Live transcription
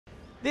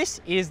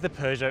This is the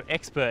Peugeot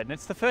Expert, and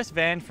it's the first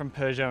van from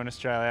Peugeot in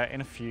Australia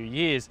in a few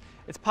years.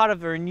 It's part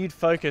of a renewed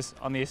focus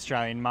on the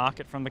Australian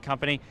market from the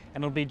company,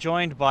 and it'll be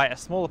joined by a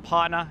smaller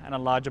partner and a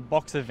larger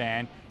boxer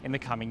van in the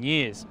coming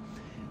years.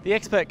 The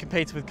Expert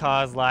competes with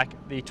cars like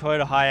the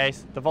Toyota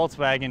Hiace, the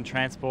Volkswagen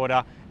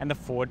Transporter, and the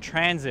Ford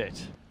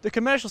Transit. The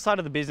commercial side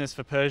of the business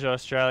for Peugeot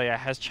Australia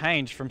has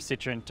changed from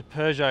Citroën to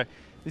Peugeot.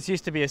 This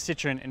used to be a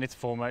Citroën in its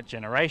former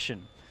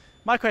generation.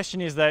 My question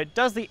is though,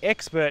 does the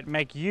Expert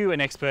make you an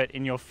expert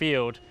in your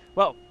field?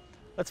 Well,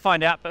 let's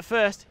find out, but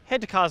first,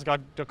 head to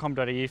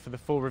carsguide.com.au for the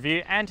full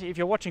review, and if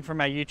you're watching from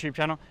our YouTube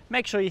channel,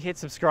 make sure you hit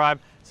subscribe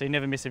so you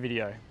never miss a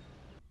video.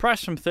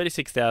 Priced from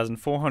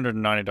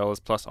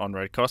 $36,490 plus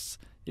on-road costs,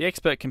 the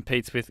Expert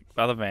competes with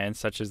other vans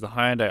such as the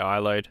Hyundai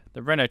iLoad,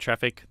 the Renault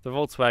Traffic, the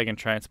Volkswagen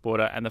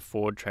Transporter and the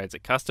Ford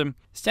Transit Custom.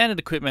 Standard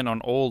equipment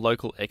on all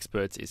local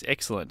Experts is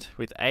excellent,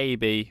 with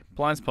AEB,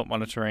 blind spot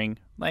monitoring,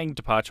 lane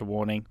departure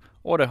warning,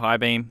 auto high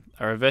beam,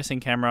 a reversing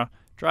camera,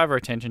 driver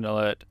attention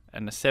alert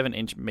and a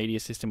 7-inch media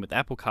system with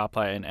Apple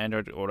CarPlay and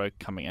Android Auto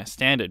coming as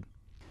standard.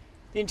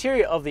 The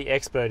interior of the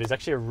Expert is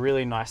actually a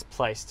really nice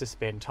place to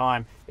spend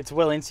time. It's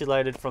well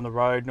insulated from the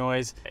road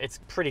noise, it's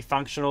pretty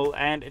functional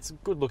and it's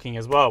good looking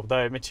as well,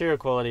 though material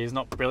quality is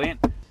not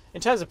brilliant.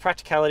 In terms of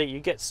practicality, you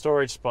get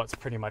storage spots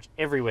pretty much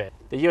everywhere.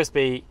 The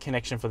USB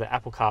connection for the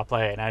Apple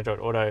CarPlay and Android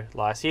Auto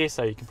lies here,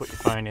 so you can put your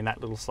phone in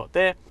that little slot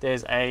there.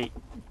 There's a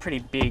pretty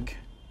big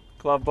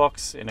glove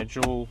box in a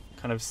dual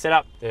kind of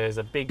setup. There's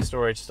a big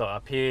storage slot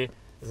up here.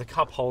 There's a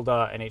cup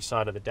holder on each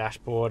side of the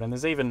dashboard, and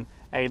there's even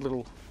a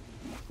little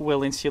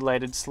well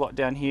insulated slot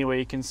down here where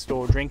you can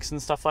store drinks and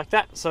stuff like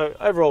that. So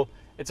overall,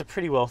 it's a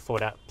pretty well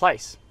thought out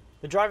place.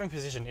 The driving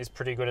position is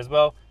pretty good as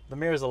well. The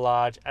mirrors are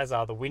large, as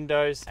are the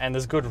windows, and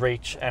there's good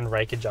reach and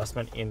rake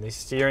adjustment in the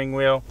steering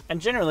wheel.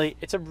 And generally,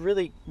 it's a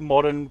really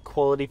modern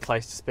quality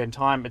place to spend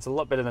time. It's a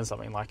lot better than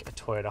something like a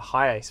Toyota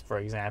Hiace, for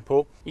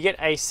example. You get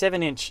a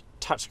 7-inch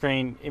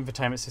touchscreen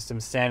infotainment system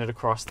standard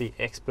across the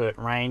Expert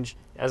range.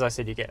 As I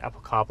said, you get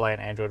Apple CarPlay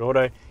and Android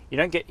Auto. You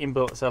don't get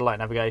inbuilt satellite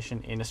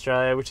navigation in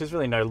Australia, which is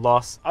really no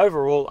loss.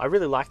 Overall, I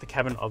really like the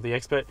cabin of the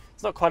Expert.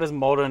 It's not quite as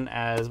modern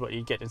as what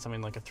you get in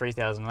something like a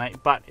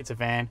 3008, but it's a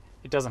van.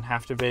 It doesn't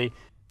have to be.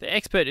 The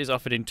Expert is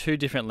offered in two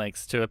different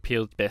lengths to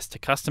appeal best to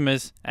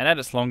customers, and at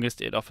its longest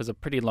it offers a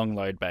pretty long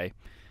load bay.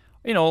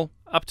 In all,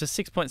 up to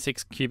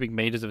 6.6 cubic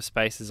metres of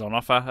space is on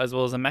offer, as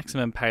well as a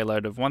maximum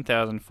payload of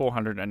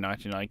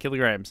 1,499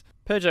 kilograms.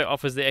 Peugeot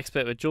offers the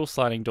Expert with dual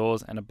sliding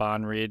doors and a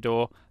barn rear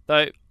door,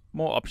 though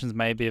more options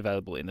may be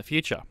available in the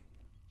future.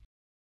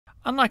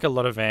 Unlike a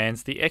lot of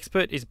vans, the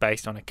Expert is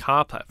based on a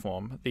car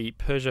platform, the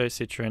Peugeot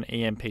Citroën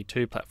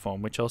EMP2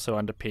 platform, which also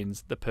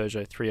underpins the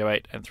Peugeot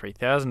 308 and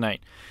 3008,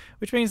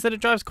 which means that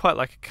it drives quite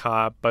like a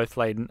car, both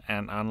laden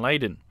and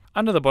unladen.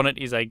 Under the bonnet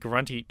is a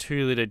grunty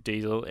 2-litre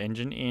diesel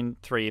engine in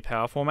 3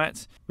 power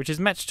formats, which is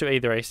matched to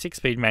either a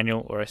 6-speed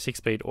manual or a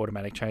 6-speed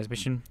automatic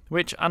transmission,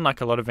 which, unlike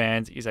a lot of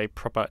vans, is a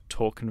proper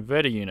torque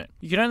converter unit.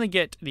 You can only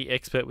get the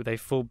Expert with a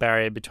full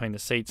barrier between the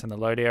seats and the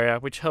load area,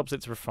 which helps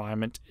its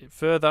refinement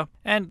further,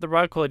 and the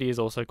ride quality is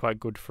also quite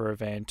good for a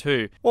van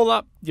too. All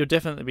up, you'll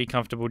definitely be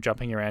comfortable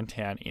jumping around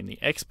town in the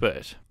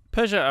Expert.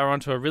 Peugeot are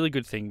onto a really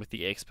good thing with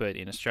the Expert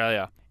in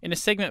Australia. In a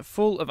segment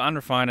full of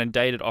unrefined and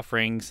dated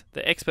offerings,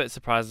 the Expert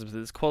surprises with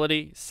its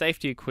quality,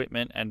 safety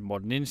equipment and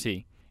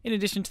modernity. In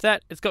addition to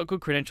that, it's got good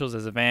credentials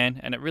as a van,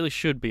 and it really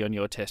should be on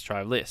your test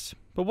drive list.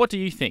 But what do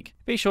you think?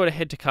 Be sure to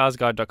head to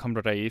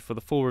carsguide.com.au for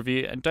the full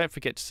review, and don't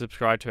forget to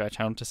subscribe to our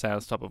channel to stay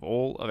on top of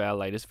all of our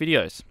latest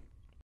videos.